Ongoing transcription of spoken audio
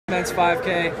Men's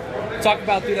 5K. Talk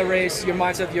about through the race, your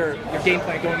mindset, your game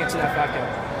plan going into that 5K.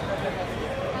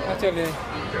 Actually,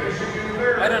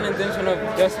 I had an intention of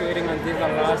just waiting until the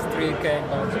last 3K,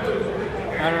 but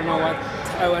I don't know what.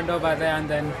 I went over there and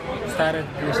then started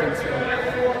pushing, so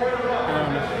I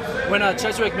don't know. When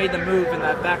Cheswick made the move in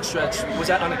that backstretch, was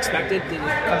that unexpected? Did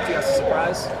it come to you as a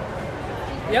surprise?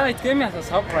 Yeah, it came as a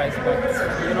surprise, but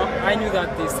you know, I knew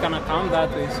that it's gonna come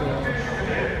that way, so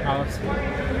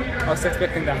I was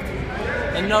expecting that.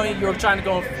 And knowing you were trying to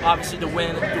go, obviously, to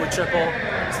win, do a triple,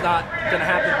 it's not gonna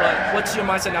happen. But what's your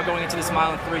mindset now going into this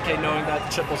mile and 3K, knowing that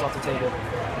the triple's off the table?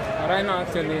 Right now,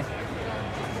 actually,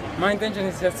 my intention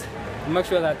is just to make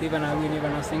sure that even I win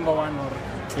even a single one, or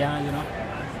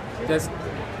just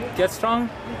get strong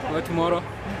for tomorrow.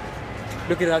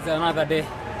 Look at that another day.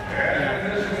 Yeah.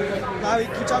 Lawi,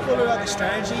 can you talk a little bit about the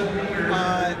strategy,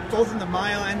 both in the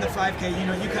mile and the 5K? You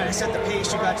know, you kind of set the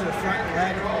pace, you got to the front and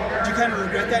led. Do you kind of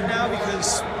regret that now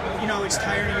because, you know, it's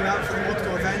tiring you out for the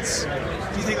multiple events?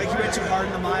 Do you think like you went too hard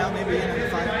in the mile, maybe in the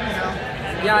 5, you know?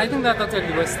 Yeah, I think that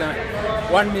actually was the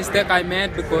one mistake I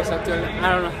made because actually,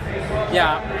 I don't know.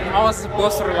 Yeah, I was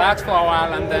supposed to relax for a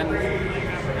while and then,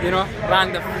 you know,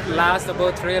 run the last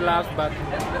about 3 laps, but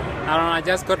I don't know, I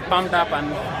just got pumped up and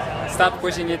start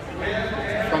pushing it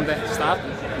from the start.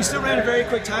 You still ran a very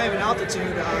quick time in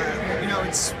altitude. You know,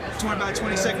 it's about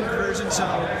 20-second conversion, so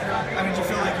I mean, do you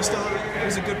feel like it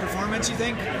was a good performance, you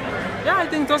think? Yeah, I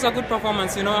think it was a good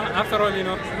performance, you know. After all, you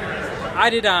know, I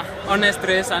did a honest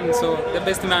race and so the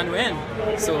best man win.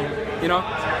 So, you know,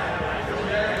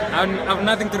 I have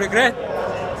nothing to regret.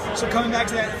 So coming back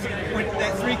to that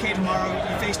 3K tomorrow,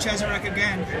 you face Cheswick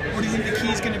again. What do you think the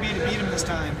key is going to be to beat him this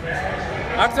time?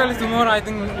 Actually, tomorrow I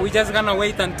think we're just going to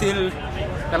wait until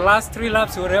the last 3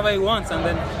 laps, wherever he wants, and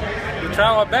then we try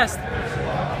our best.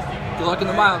 Good luck in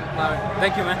the mile, Lawi.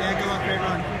 Thank you, man. Yeah, good luck, great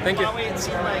run. Thank you. Lawi, it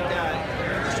seemed like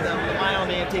the mile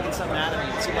may have taken something out of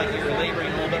you. It seemed like you were laboring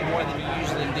a little bit more than you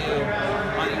usually do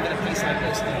on even a piece like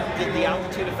this. Did the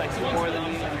altitude affect you more than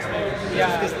you usually do? Yeah.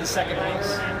 Just because of the second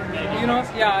race? You know,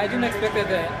 yeah, I didn't expect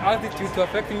the altitude to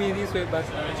affect me this way, but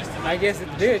I guess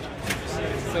it did.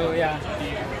 So, yeah.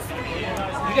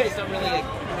 You guys don't really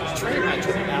train much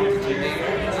with altitude, do you?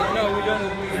 No, we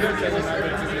don't train in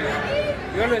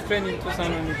altitude. We always train in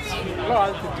Tucson and it's low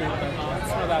altitude, but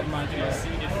it's not that much.